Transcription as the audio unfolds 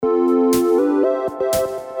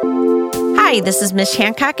Hi, this is Mish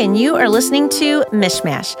Hancock, and you are listening to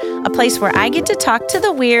Mishmash, a place where I get to talk to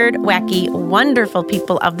the weird, wacky, wonderful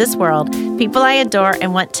people of this world, people I adore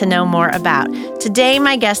and want to know more about. Today,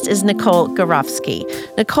 my guest is Nicole Gorofsky.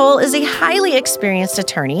 Nicole is a highly experienced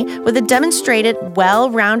attorney with a demonstrated,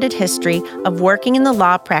 well-rounded history of working in the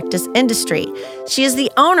law practice industry. She is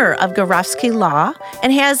the owner of Gorofsky Law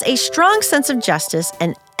and has a strong sense of justice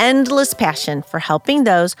and endless passion for helping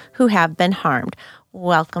those who have been harmed.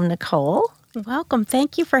 Welcome, Nicole. Welcome.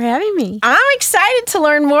 Thank you for having me. I'm excited to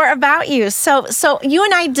learn more about you. So you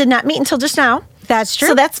and I did not meet until just now. That's true.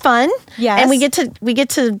 So that's fun. Yes. And we get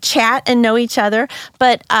to chat and know each other.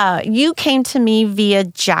 But you came to me via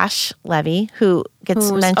Josh Levy, who's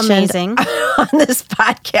mentioned amazing on this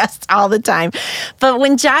podcast all the time. But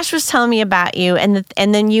when Josh was telling me about you, and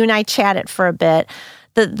then you and I chatted for a bit,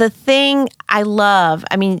 the thing I love,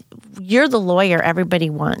 I mean, you're the lawyer everybody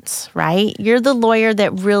wants, right? You're the lawyer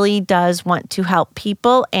that really does want to help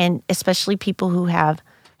people, and especially people who have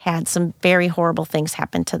had some very horrible things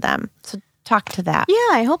happen to them. So talk to that. Yeah,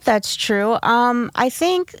 I hope that's true. I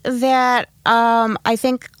think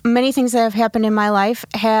many things that have happened in my life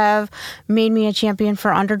have made me a champion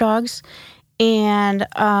for underdogs. And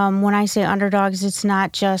when I say underdogs, it's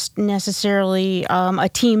not just necessarily a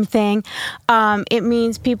team thing. It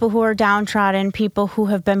means people who are downtrodden, people who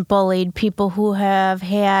have been bullied, people who have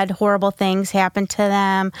had horrible things happen to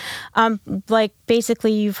them. Like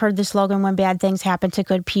basically, you've heard the slogan, when bad things happen to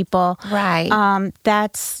good people. Right.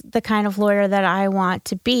 That's the kind of lawyer that I want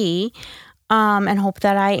to be and hope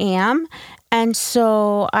that I am. And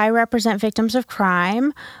so I represent victims of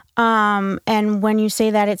crime. And when you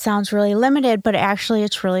say that, it sounds really limited, but actually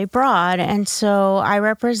it's really broad. And so I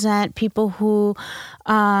represent people who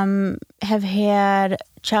have had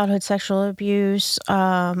childhood sexual abuse,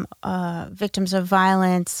 victims of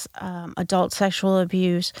violence, adult sexual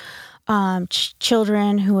abuse,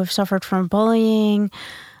 children who have suffered from bullying,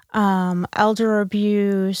 elder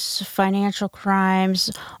abuse, financial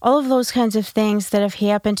crimes, all of those kinds of things that have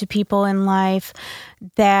happened to people in life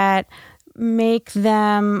that make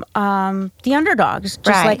them the underdogs, just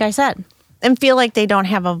Right. like I said. And feel like they don't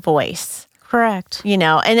have a voice. Correct. You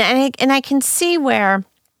know, and I can see where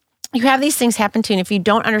you have these things happen to you, and if you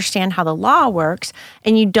don't understand how the law works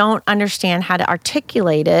and you don't understand how to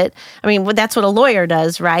articulate it, I mean, that's what a lawyer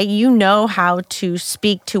does, right? You know how to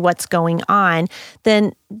speak to what's going on,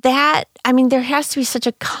 then there has to be such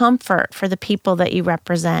a comfort for the people that you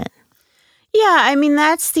represent. Yeah, I mean,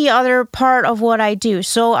 that's the other part of what I do.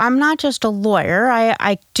 So I'm not just a lawyer.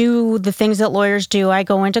 I do the things that lawyers do. I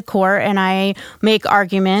go into court and I make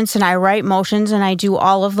arguments and I write motions and I do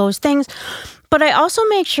all of those things. But I also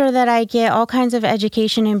make sure that I get all kinds of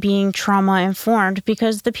education in being trauma informed,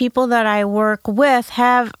 because the people that I work with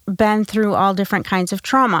have been through all different kinds of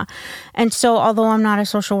trauma. And so although I'm not a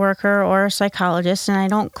social worker or a psychologist, and I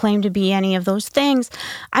don't claim to be any of those things,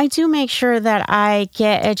 I do make sure that I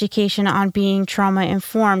get education on being trauma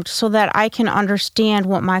informed so that I can understand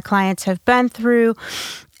what my clients have been through,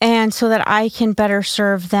 and so that I can better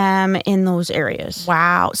serve them in those areas.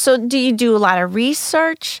 Wow. So do you do a lot of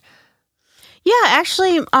research? Yeah,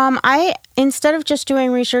 actually, I instead of just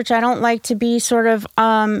doing research, I don't like to be sort of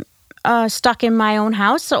stuck in my own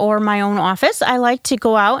house or my own office. I like to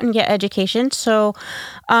go out and get education. So,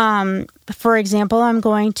 for example, I'm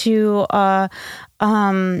going to a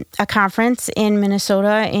conference in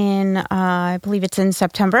Minnesota I believe it's in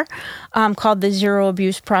September, called the Zero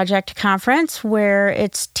Abuse Project Conference, where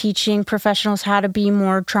it's teaching professionals how to be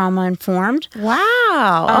more trauma informed.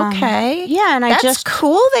 Wow. Okay. Yeah, and That's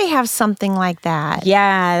cool they have something like that.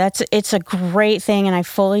 Yeah, it's a great thing, and I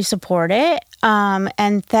fully support it.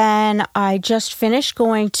 And then I just finished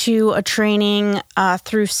going to a training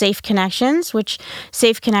through Safe Connections, which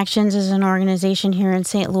Safe Connections is an organization here in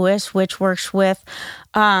St. Louis which works with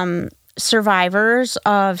survivors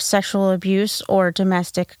of sexual abuse or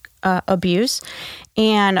domestic abuse.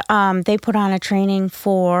 And they put on a training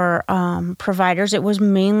for providers. It was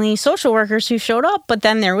mainly social workers who showed up, but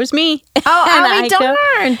then there was me. Oh,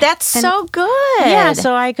 darn. That's so good. Yeah,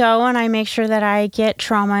 so I go and I make sure that I get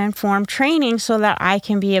trauma-informed training so that I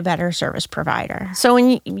can be a better service provider. So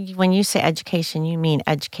when you say education, you mean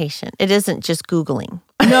education. It isn't just Googling.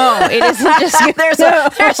 No, it isn't just.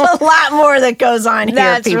 There's a lot more that goes on here,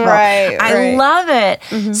 That's people. right. I love it.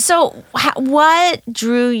 Mm-hmm. So what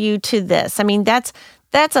drew you to this? I mean,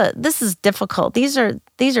 this is difficult. These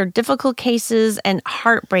are difficult cases and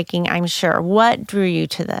heartbreaking, I'm sure. What drew you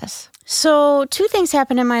to this? So 2 things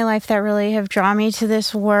happened in my life that really have drawn me to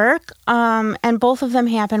this work, and both of them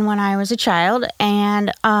happened when I was a child.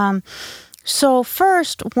 And So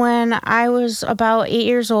first, when I was about 8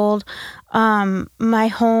 years old, my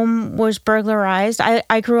home was burglarized.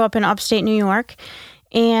 I grew up in upstate New York,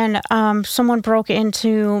 and someone broke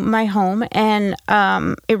into my home, and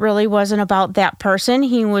it really wasn't about that person.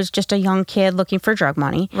 He was just a young kid looking for drug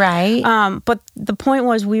money. Right. But the point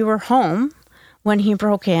was we were home when he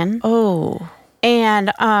broke in. Oh.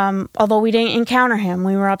 And although we didn't encounter him,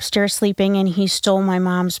 we were upstairs sleeping, and he stole my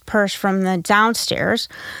mom's purse from the downstairs.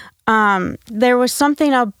 There was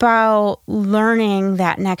something about learning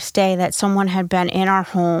that next day that someone had been in our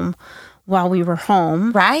home while we were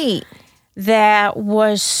home. Right. That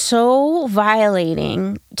was so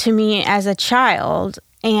violating to me as a child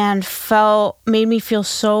and made me feel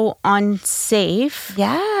so unsafe.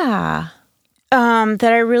 Yeah.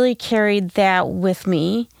 That I really carried that with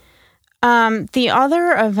me. The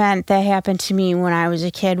other event that happened to me when I was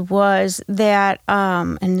a kid was that,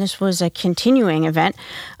 and this was a continuing event,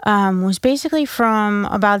 was basically from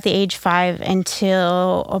about the age 5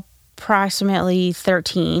 until approximately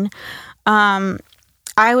 13.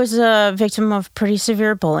 I was a victim of pretty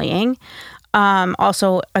severe bullying.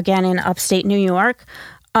 Also, again, in upstate New York.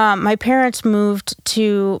 My parents moved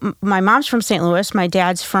my mom's from St. Louis, my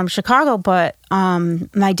dad's from Chicago, but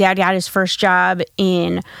my dad got his first job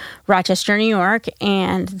in Rochester, New York,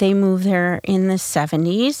 and they moved there in the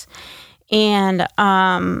 70s. And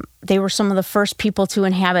they were some of the first people to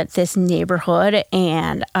inhabit this neighborhood,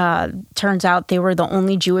 and turns out they were the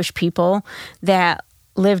only Jewish people that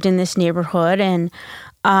lived in this neighborhood. And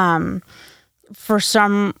for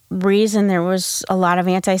some reason, there was a lot of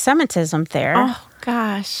anti-Semitism there. Oh,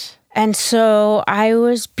 gosh. And so I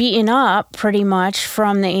was beaten up pretty much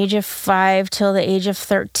from the age of 5 till the age of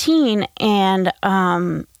 13. And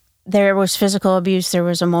there was physical abuse, there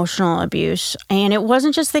was emotional abuse. And it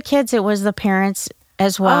wasn't just the kids, it was the parents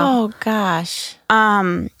as well. Oh, gosh.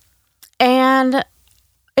 And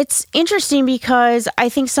it's interesting because I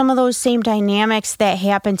think some of those same dynamics that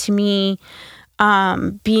happened to me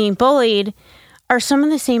being bullied are some of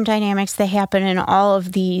the same dynamics that happen in all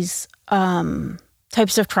of these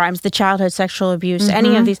types of crimes, the childhood sexual abuse,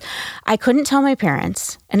 any of these. I couldn't tell my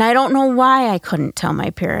parents, and I don't know why I couldn't tell my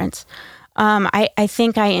parents. I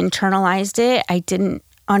think I internalized it. I didn't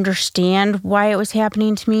understand why it was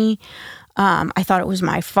happening to me. I thought it was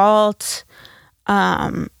my fault.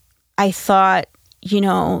 I thought,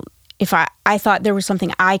 if I thought there was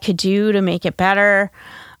something I could do to make it better.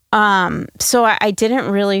 So I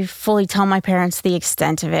didn't really fully tell my parents the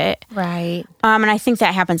extent of it. Right. And I think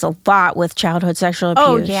that happens a lot with childhood sexual abuse.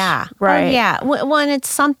 Oh, yeah. Right. Oh, yeah. When it's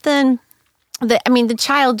something that, the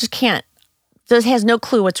child just has no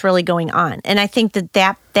clue what's really going on. And I think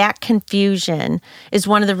that confusion is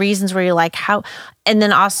one of the reasons where you're like, how, and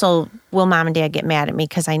then also, will mom and dad get mad at me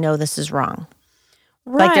because I know this is wrong?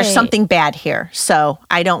 Right. Like there's something bad here. So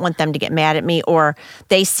I don't want them to get mad at me, or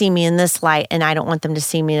they see me in this light and I don't want them to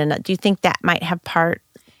see me in another. Do you think that might have part?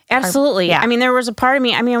 Absolutely. Yeah. There was a part of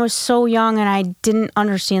me, I was so young and I didn't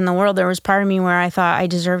understand the world. There was part of me where I thought I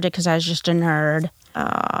deserved it because I was just a nerd.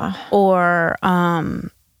 Or,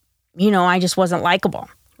 I just wasn't likable.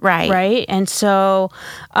 Right. Right. And so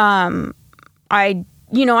I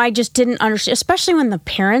just didn't understand, especially when the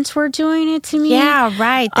parents were doing it to me. Yeah,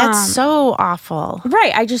 right. That's so awful.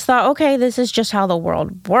 Right. I just thought, okay, this is just how the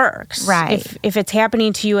world works. Right. If it's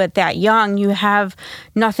happening to you at that young, you have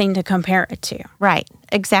nothing to compare it to. Right.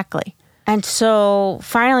 Exactly. And so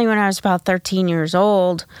finally, when I was about 13 years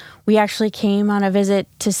old, we actually came on a visit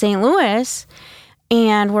to St. Louis,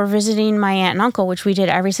 and we're visiting my aunt and uncle, which we did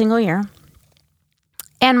every single year.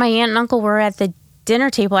 And my aunt and uncle were at the dinner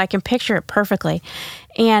table. I can picture it perfectly.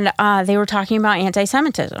 And they were talking about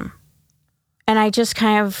anti-Semitism. And I just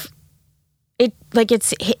kind of, it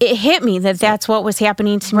hit me that that's what was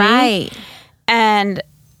happening to me. Right. And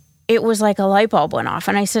it was like a light bulb went off.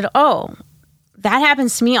 And I said, oh, that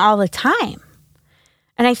happens to me all the time.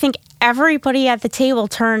 And I think everybody at the table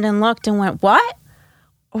turned and looked and went, what?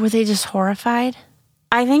 Or were they just horrified?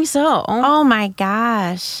 I think so. Oh my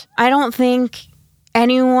gosh. I don't think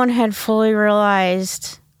anyone had fully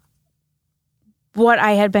realized what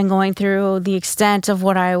I had been going through, the extent of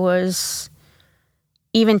what I was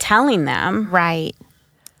even telling them. Right.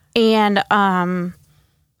 And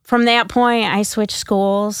from that point, I switched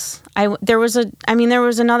schools. There was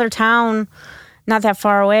another town not that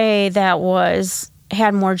far away that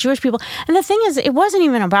had more Jewish people. And the thing is, it wasn't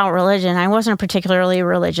even about religion. I wasn't a particularly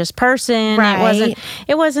religious person. Right.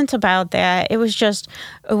 It wasn't about that. It was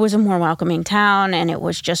a more welcoming town, and it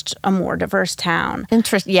was just a more diverse town.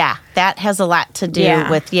 Yeah, that has a lot to do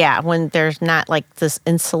with, when there's not like this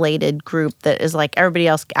insulated group that is like everybody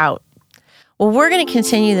else out. Well, we're going to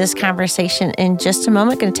continue this conversation in just a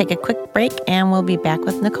moment. Going to take a quick break, and we'll be back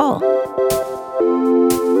with Nicole.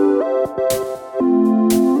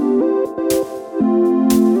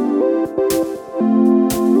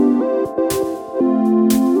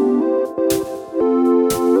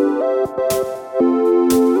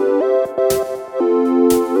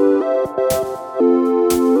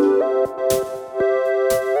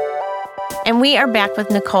 And we are back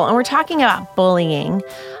with Nicole, and we're talking about bullying.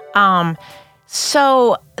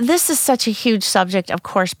 So this is such a huge subject, of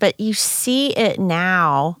course, but you see it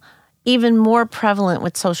now even more prevalent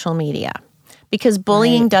with social media because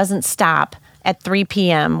bullying doesn't stop at 3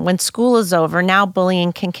 p.m. When school is over. Now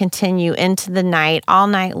bullying can continue into the night, all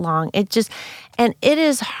night long. And it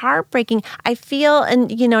is heartbreaking. I feel, and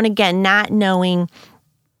again, not knowing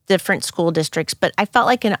different school districts, but I felt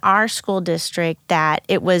like in our school district that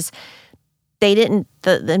it was,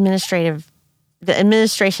 the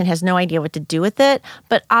administration has no idea what to do with it,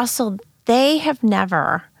 but also they have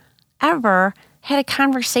never, ever had a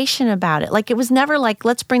conversation about it. Like it was never like,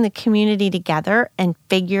 let's bring the community together and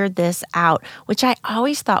figure this out, which I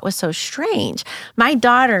always thought was so strange. My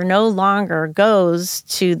daughter no longer goes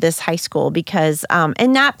to this high school because,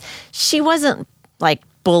 she wasn't like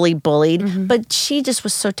bullied, but she just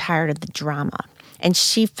was so tired of the drama. And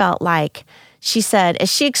she felt like, she said,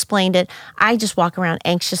 as she explained it, I just walk around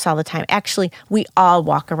anxious all the time. Actually, we all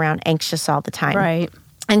walk around anxious all the time. Right.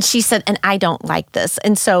 And she said, and I don't like this.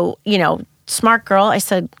 And so, smart girl, I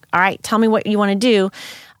said, all right, tell me what you want to do.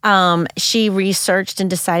 She researched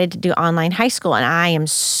and decided to do online high school. And I am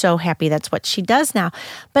so happy that's what she does now.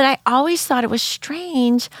 But I always thought it was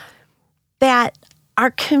strange that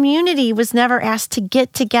our community was never asked to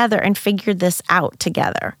get together and figure this out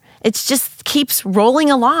together. It just keeps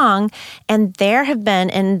rolling along. And there have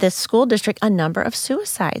been, in this school district, a number of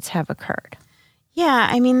suicides have occurred. Yeah,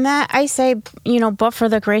 I mean, that I say, but for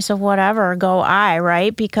the grace of whatever, go I,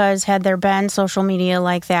 right? Because had there been social media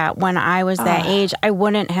like that when I was that age, I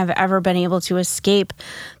wouldn't have ever been able to escape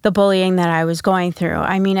the bullying that I was going through.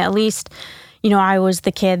 I mean, at least, I was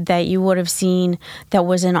the kid that you would have seen that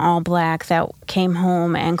was in all black, that came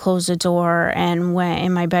home and closed the door and went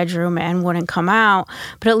in my bedroom and wouldn't come out.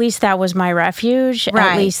 But at least that was my refuge.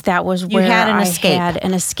 Right. At least that was where had an I escape. had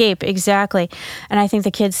an escape. Exactly. And I think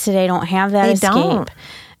the kids today don't have that escape. Don't.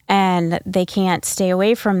 And they can't stay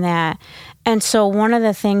away from that. And so one of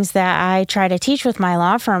the things that I try to teach with my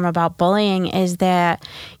law firm about bullying is that,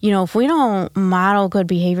 if we don't model good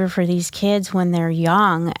behavior for these kids when they're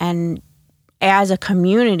young and as a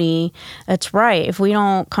community, that's right. If we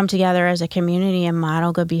don't come together as a community and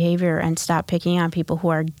model good behavior and stop picking on people who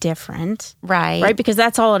are different. Right. Because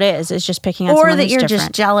that's all it is just picking on someone Or that who's you're different.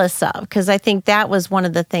 just jealous of. Because I think that was one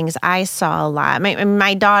of the things I saw a lot.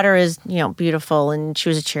 My daughter is, beautiful, and she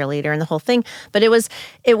was a cheerleader and the whole thing. But it was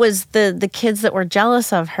the kids that were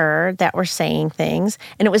jealous of her that were saying things.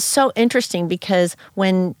 And it was so interesting because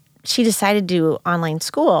when she decided to do online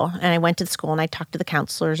school, and I went to the school and I talked to the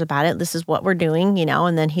counselors about it. This is what we're doing,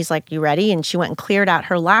 and then he's like, you ready? And she went and cleared out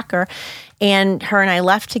her locker, and her and I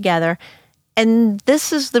left together. And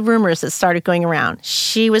this is the rumors that started going around.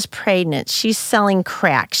 She was pregnant. She's selling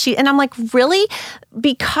crack. And I'm like, really?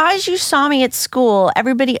 Because you saw me at school,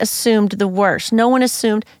 everybody assumed the worst. No one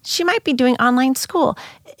assumed she might be doing online school.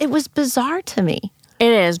 It was bizarre to me.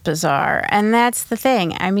 It is bizarre. And that's the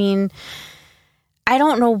thing. I mean, I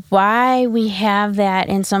don't know why we have that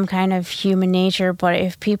in some kind of human nature, but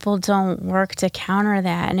if people don't work to counter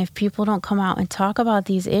that, and if people don't come out and talk about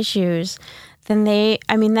these issues, then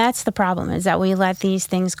that's the problem, is that we let these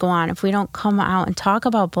things go on. If we don't come out and talk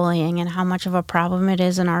about bullying and how much of a problem it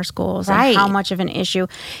is in our schools, right, and how much of an issue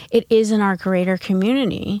it is in our greater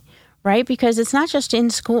community, right? Because it's not just in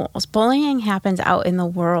schools. Bullying happens out in the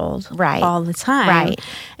world, right, all the time. Right.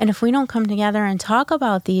 And if we don't come together and talk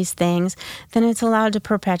about these things, then it's allowed to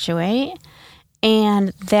perpetuate. And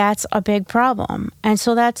that's a big problem. And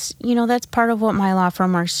so that's part of what my law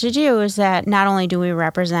firm works to do, is that not only do we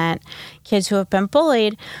represent kids who have been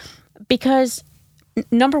bullied, because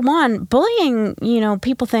number one, bullying,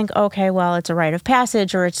 people think, okay, well, it's a rite of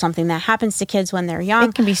passage, or it's something that happens to kids when they're young.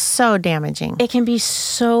 It can be so damaging. It can be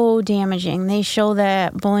so damaging. They show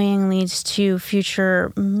that bullying leads to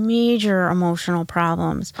future major emotional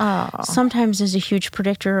problems. Oh. Sometimes is a huge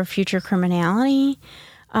predictor of future criminality,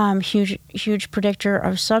 huge predictor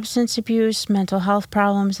of substance abuse, mental health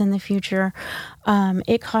problems in the future.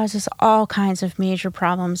 It causes all kinds of major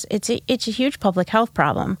problems. It's a huge public health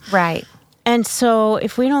problem. Right. And so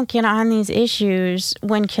if we don't get on these issues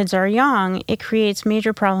when kids are young, it creates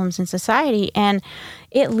major problems in society, and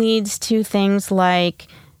it leads to things like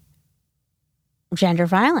gender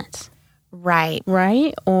violence. Right.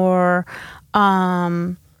 Right? Or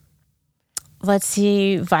let's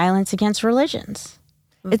see, violence against religions.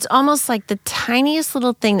 It's almost like the tiniest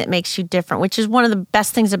little thing that makes you different, which is one of the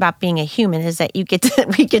best things about being a human, is that we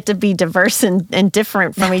get to be diverse and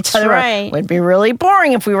different from each other. Right. It would be really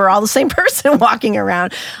boring if we were all the same person walking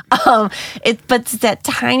around. But it's that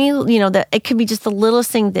tiny, that it could be just the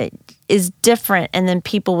littlest thing that is different, and then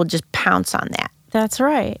people will just pounce on that. That's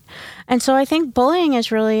right. And so I think bullying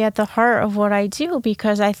is really at the heart of what I do,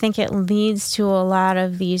 because I think it leads to a lot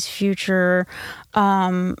of these future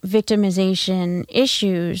victimization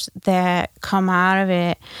issues that come out of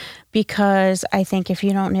it. Because I think if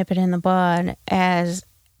you don't nip it in the bud as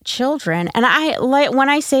children, and when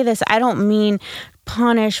I say this, I don't mean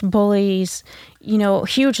punish bullies,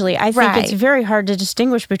 hugely. I think it's very hard to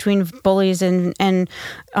distinguish between bullies and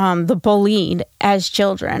the bullied as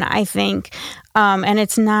children, I think. And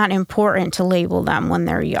it's not important to label them when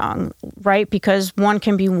they're young, right? Because one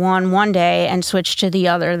can be one day and switch to the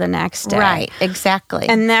other the next day. Right, exactly.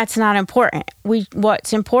 And that's not important.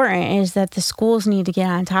 What's important is that the schools need to get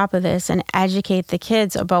on top of this and educate the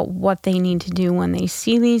kids about what they need to do when they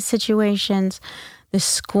see these situations. The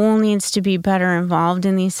school needs to be better involved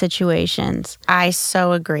in these situations. I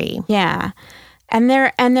so agree. Yeah. And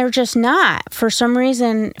they're just not. For some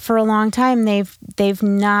reason, for a long time, they've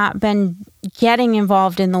not been getting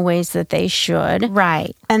involved in the ways that they should.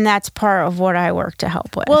 Right. And that's part of what I work to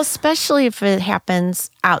help with. Well, especially if it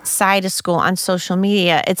happens outside of school on social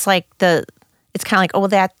media, it's like it's kind of like, oh,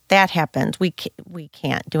 well, that happened. We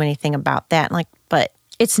can't do anything about that. But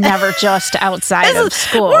it's never just outside of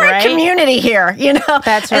school, we're right? We're a community here,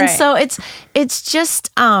 That's right. And so it's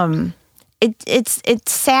just it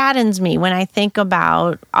saddens me when I think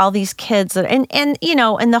about all these kids and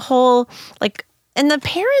the whole and the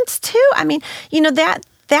parents too. I mean,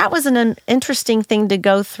 that was an interesting thing to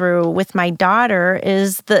go through with my daughter.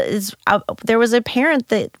 There was a parent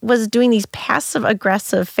that was doing these passive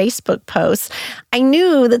aggressive Facebook posts. I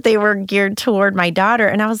knew that they were geared toward my daughter,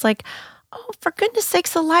 and I was like, oh, for goodness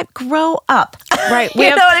sakes alive, grow up. Right.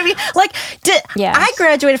 You know what I mean? I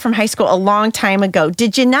graduated from high school a long time ago.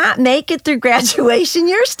 Did you not make it through graduation?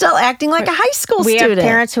 You're still acting like a high school student. We have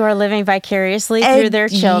parents who are living vicariously through their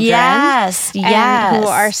children. Yes. And who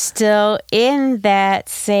are still in that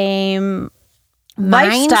same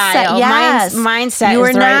lifestyle. Yes. Mindset you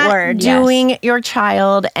is the right word. You are not doing your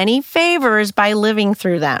child any favors by living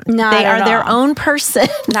through them. They are their own person.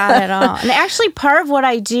 Not at all. And actually, part of what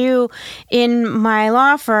I do in my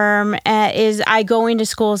law firm is I go into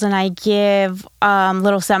schools and I give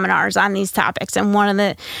little seminars on these topics. And one of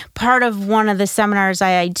the seminars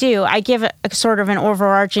I give a sort of an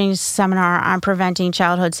overarching seminar on preventing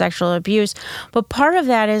childhood sexual abuse. But part of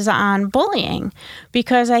that is on bullying,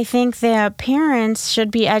 because I think that parents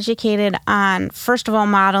should be educated on, first of all,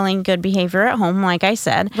 modeling good behavior at home, like I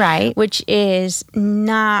said. Right. Which is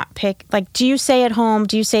not do you say at home,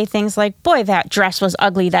 do you say things like, boy, that dress was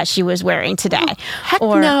ugly that she was wearing today? Heck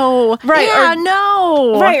no. Right. Yeah,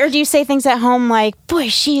 no. Right. Or do you say things at home like, boy,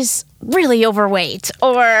 she's really overweight?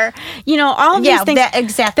 Or, all of these things.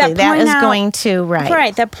 Exactly. That is going to,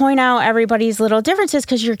 Right. That point out everybody's little differences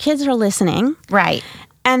because your kids are listening. Right.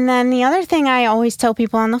 And then the other thing I always tell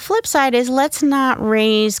people on the flip side is let's not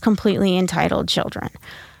raise completely entitled children,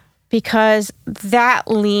 because that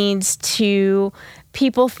leads to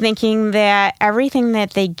people thinking that everything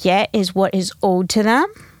that they get is what is owed to them.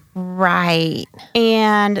 Right.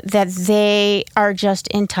 And that they are just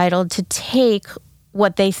entitled to take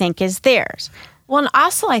what they think is theirs. Well, and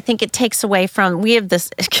also I think it takes away from, we have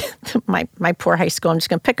this, my poor high school, I'm just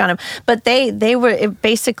going to pick on them, but they were,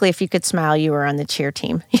 basically, if you could smile, you were on the cheer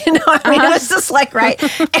team. It was just right.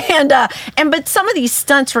 But some of these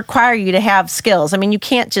stunts require you to have skills. I mean, you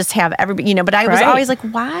can't just have everybody, but I was always like,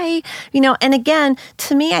 why? And again,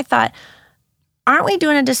 to me, I thought, aren't we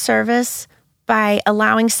doing a disservice by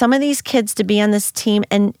allowing some of these kids to be on this team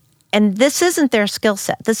and this isn't their skill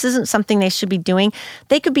set. This isn't something they should be doing.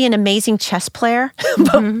 They could be an amazing chess player,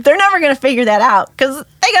 but they're never going to figure that out because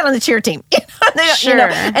they got on the cheer team. Sure.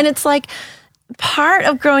 And it's like part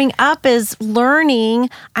of growing up is learning,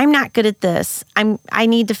 I'm not good at this. I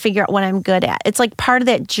need to figure out what I'm good at. It's like part of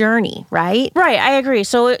that journey, right? Right, I agree.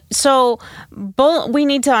 So we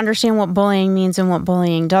need to understand what bullying means and what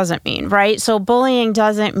bullying doesn't mean, right? So bullying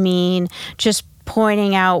doesn't mean just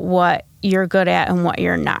pointing out what you're good at and what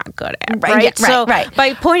you're not good at, right? Right.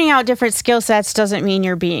 By pointing out different skill sets doesn't mean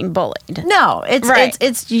you're being bullied. No,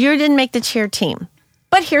 it's you didn't make the cheer team.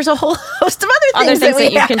 But here's a whole host of other things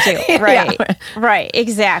that you can do. Right. Yeah. Right.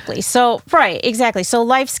 Exactly. So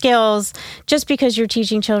life skills, just because you're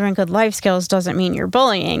teaching children good life skills doesn't mean you're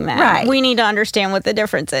bullying them. Right. We need to understand what the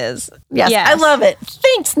difference is. Yes. I love it.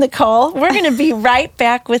 Thanks, Nicole. We're going to be right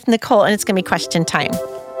back with Nicole, and it's going to be question time.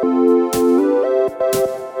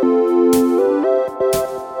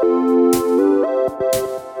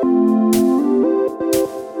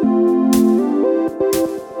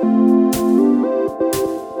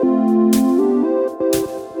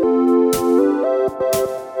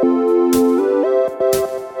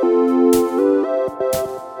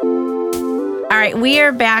 We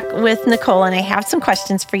are back with Nicole, and I have some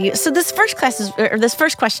questions for you. So this first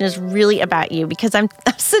question is really about you, because I'm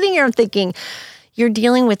sitting here and thinking you're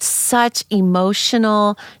dealing with such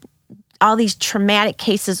emotional, all these traumatic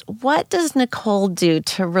cases. What does Nicole do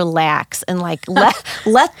to relax and let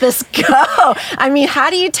this go? I mean, how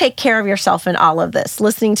do you take care of yourself in all of this,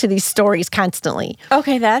 listening to these stories constantly?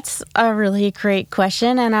 Okay, that's a really great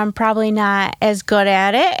question, and I'm probably not as good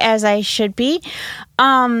at it as I should be.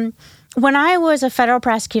 When I was a federal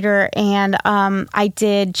prosecutor and I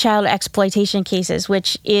did child exploitation cases,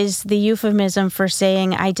 which is the euphemism for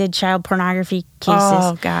saying I did child pornography cases.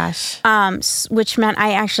 Oh, gosh. Which meant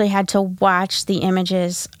I actually had to watch the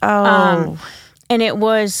images. Oh. And it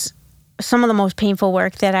was some of the most painful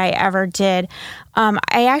work that I ever did.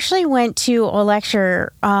 I actually went to a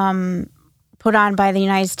lecture put on by the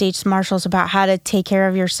United States Marshals about how to take care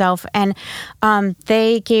of yourself. And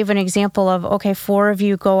they gave an example of, okay, 4 of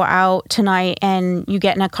you go out tonight and you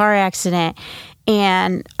get in a car accident.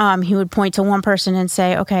 And he would point to one person and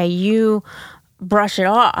say, okay, you brush it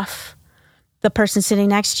off. The person sitting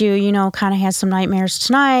next to you, kind of has some nightmares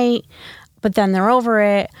tonight, but then they're over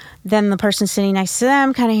it. Then the person sitting next to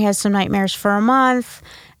them kind of has some nightmares for a month,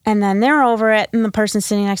 and then they're over it. And the person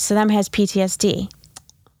sitting next to them has PTSD.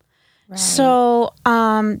 Right. So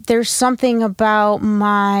there's something about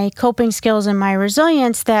my coping skills and my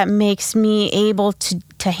resilience that makes me able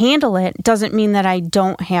to handle it. Doesn't mean that I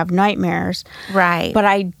don't have nightmares. Right. But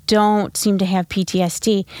I don't seem to have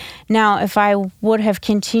PTSD. Now, if I would have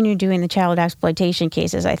continued doing the child exploitation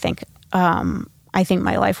cases, I think my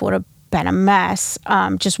life would have been a mess.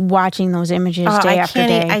 Just watching those images day after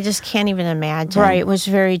day. I just can't even imagine. Right. It was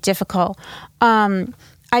very difficult.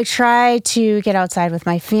 I try to get outside with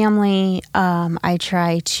my family. I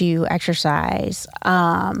try to exercise.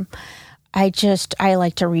 I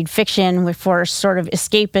like to read fiction for sort of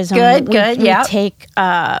escapism. Good. We take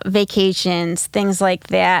vacations, things like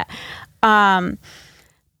that.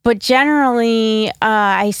 But generally,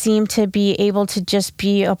 I seem to be able to just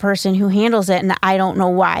be a person who handles it, and I don't know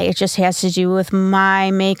why. It just has to do with my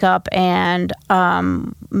makeup and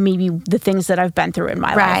maybe the things that I've been through in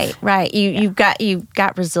my life. Right. You've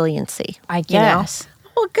got resiliency, I guess.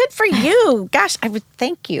 Well, good for you. Gosh, I would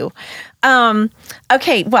thank you.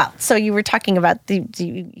 Okay, well, so you were talking about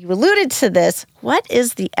you alluded to this. What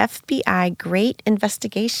is the FBI Great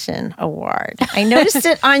Investigation Award? I noticed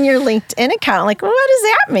it on your LinkedIn account. Like, what does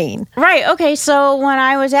that mean? Right. Okay. So when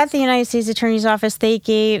I was at the United States Attorney's Office, they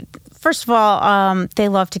gave, first of all, they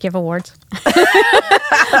love to give awards.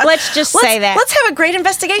 Let's say that. Let's have a Great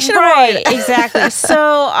Investigation Award. Right, Exactly.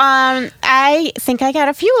 So I think I got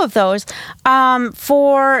a few of those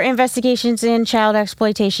for investigations in child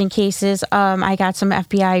exploitation cases. I got some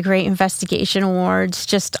FBI Great Investigation Awards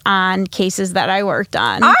just on cases that I worked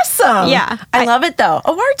on. Awesome. Yeah. I love it, though.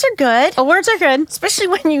 Awards are good. Awards are good. Especially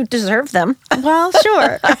when you deserve them. Well,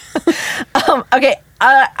 sure. Okay.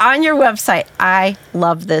 On your website, I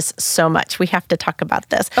love this so much. We have to talk about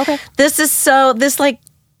this. Okay. This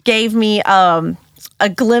gave me a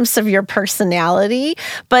glimpse of your personality,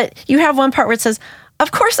 but you have one part where it says,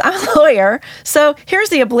 of course, I'm a lawyer, so here's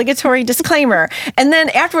the obligatory disclaimer. And then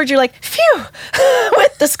afterwards, you're like, phew,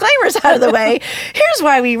 with disclaimers out of the way, here's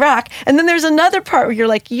why we rock. And then there's another part where you're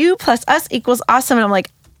like, you plus us equals awesome. And I'm like,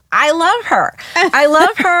 I love her. I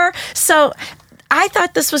love her. So I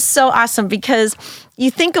thought this was so awesome because you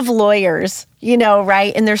think of lawyers,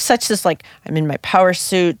 right? And there's such this like, I'm in my power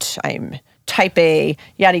suit, I'm type A,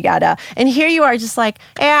 yada, yada. And here you are just like,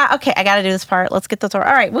 yeah, okay, I got to do this part. Let's get this over.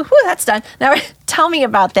 All right, woohoo, that's done. Now tell me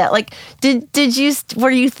about that. Like,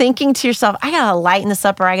 were you thinking to yourself, I got to lighten this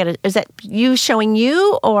up, or is that you showing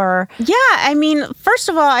you, or? Yeah, I mean, first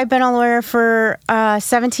of all, I've been a lawyer for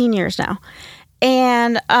 17 years now.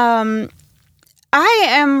 And I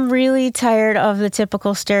am really tired of the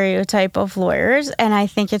typical stereotype of lawyers, and I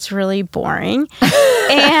think it's really boring.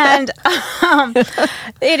 And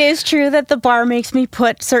it is true that the bar makes me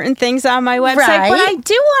put certain things on my website, Right. but I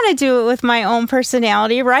do want to do it with my own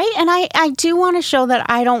personality, right? And I do want to show that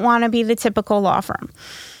I don't want to be the typical law firm.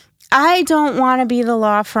 I don't want to be the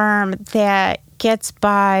law firm that gets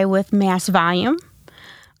by with mass volume.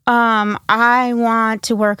 I want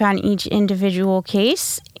to work on each individual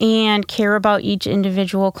case and care about each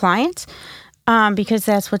individual client, because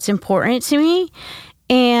that's what's important to me.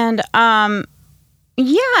 And,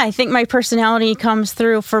 I think my personality comes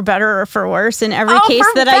through for better or for worse in every case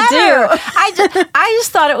that I do. I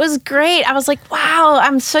just thought it was great. I was like, wow,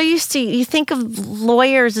 I'm so used to, you think of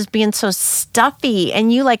lawyers as being so stuffy,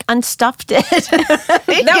 and you like unstuffed it. That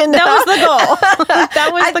was the goal. That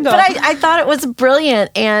was the goal. But I thought it was brilliant.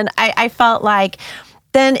 And I felt like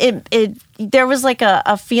then there was like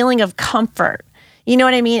a feeling of comfort. You know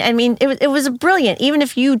what I mean? I mean, it was brilliant. Even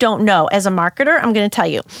if you don't know, as a marketer, I'm going to tell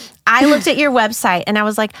you, I looked at your website and I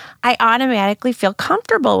was like, I automatically feel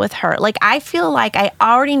comfortable with her. Like, I feel like I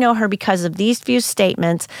already know her because of these few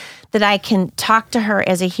statements, that I can talk to her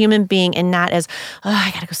as a human being and not as, oh,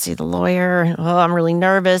 I got to go see the lawyer. Oh, I'm really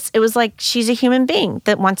nervous. It was like, she's a human being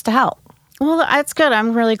that wants to help. Well, that's good.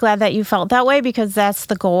 I'm really glad that you felt that way, because that's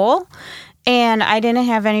the goal. And I didn't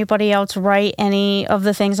have anybody else write any of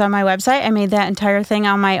the things on my website. I made that entire thing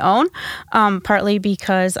on my own, partly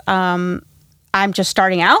because I'm just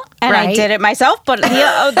starting out and I did it myself. But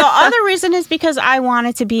the other reason is because I want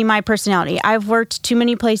it to be my personality. I've worked too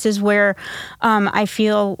many places where I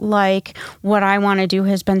feel like what I want to do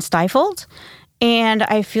has been stifled. And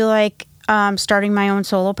I feel like starting my own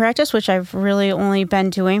solo practice, which I've really only been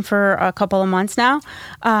doing for a couple of months now.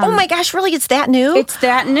 Oh my gosh, really? It's that new? It's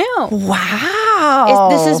that new. Wow.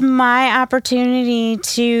 This is my opportunity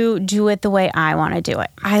to do it the way I want to do it.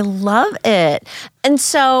 I love it. And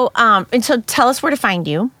so tell us where to find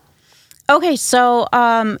you. Okay, so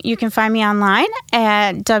you can find me online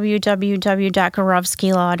at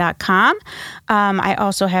www.gorowskilaw.com. I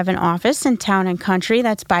also have an office in Town and Country.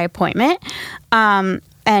 That's by appointment.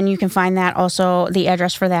 And you can find that also, the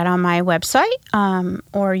address for that, on my website,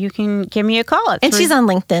 or you can give me a call. And she's on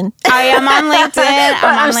LinkedIn. I am on LinkedIn.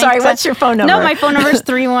 I'm sorry, what's your phone number? No, my phone number is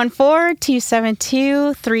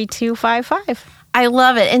 314-272-3255. I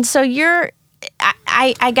love it. And so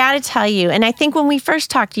I got to tell you, and I think when we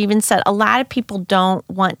first talked, you even said a lot of people don't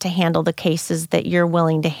want to handle the cases that you're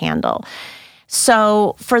willing to handle.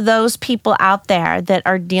 So for those people out there that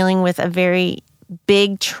are dealing with a very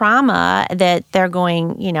big trauma, that they're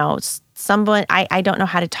going, someone, I don't know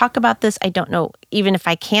how to talk about this. I don't know even if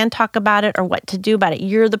I can talk about it or what to do about it.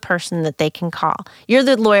 You're the person that they can call. You're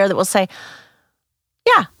the lawyer that will say,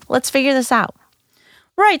 yeah, let's figure this out.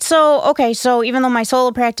 Right. So even though my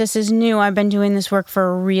solo practice is new, I've been doing this work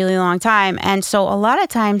for a really long time. And so a lot of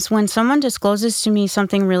times when someone discloses to me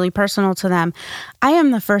something really personal to them, I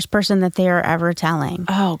am the first person that they are ever telling.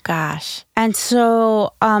 Oh, gosh. And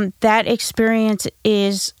so that experience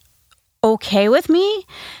is okay with me.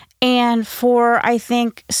 And for, I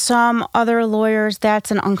think, some other lawyers,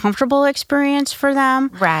 that's an uncomfortable experience for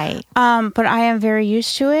them. Right. But I am very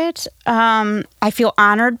used to it. I feel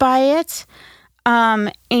honored by it.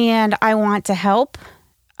 And I want to help.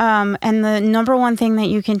 And the number one thing that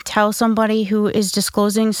you can tell somebody who is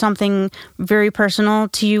disclosing something very personal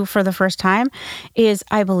to you for the first time is,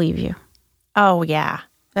 I believe you. Oh, yeah.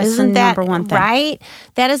 That's the number one thing. Right?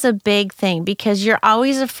 That is a big thing, because you're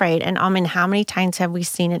always afraid. And how many times have we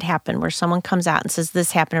seen it happen where someone comes out and says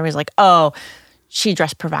this happened, and everybody's like, oh, she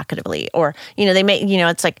dressed provocatively, or, they may,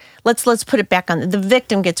 it's like, let's put it back on. The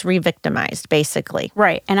victim gets re-victimized, basically.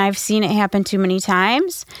 Right. And I've seen it happen too many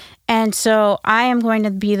times. And so I am going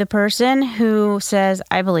to be the person who says,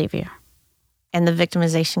 I believe you. And the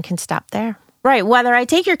victimization can stop there. Right. Whether I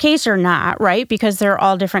take your case or not, right? Because there are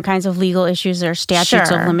all different kinds of legal issues. There are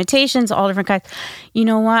statutes of limitations, all different kinds. You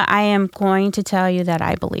know what? I am going to tell you that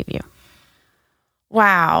I believe you.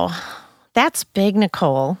 Wow. That's big,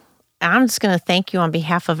 Nicole. I'm just going to thank you on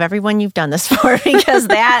behalf of everyone you've done this for, because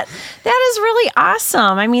that is really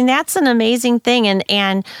awesome. I mean, that's an amazing thing.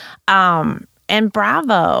 And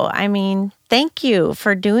bravo. I mean, thank you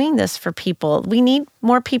for doing this for people. We need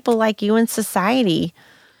more people like you in society.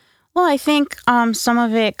 Well, I think some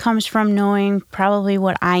of it comes from knowing probably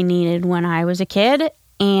what I needed when I was a kid,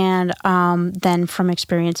 and then from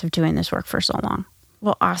experience of doing this work for so long.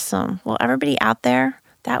 Well, awesome. Well, everybody out there,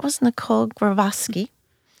 that was Nicole Grabowski.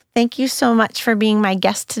 Thank you so much for being my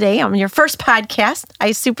guest today on your first podcast.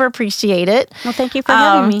 I super appreciate it. Well, thank you for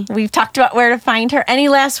having me. We've talked about where to find her. Any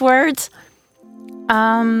last words?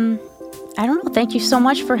 I don't know. Thank you so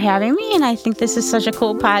much for having me. And I think this is such a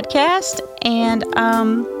cool podcast. And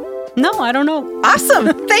no, I don't know. Awesome.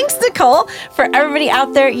 Thanks, Nicole. For everybody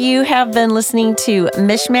out there, you have been listening to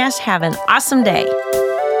Mishmash. Have an awesome day.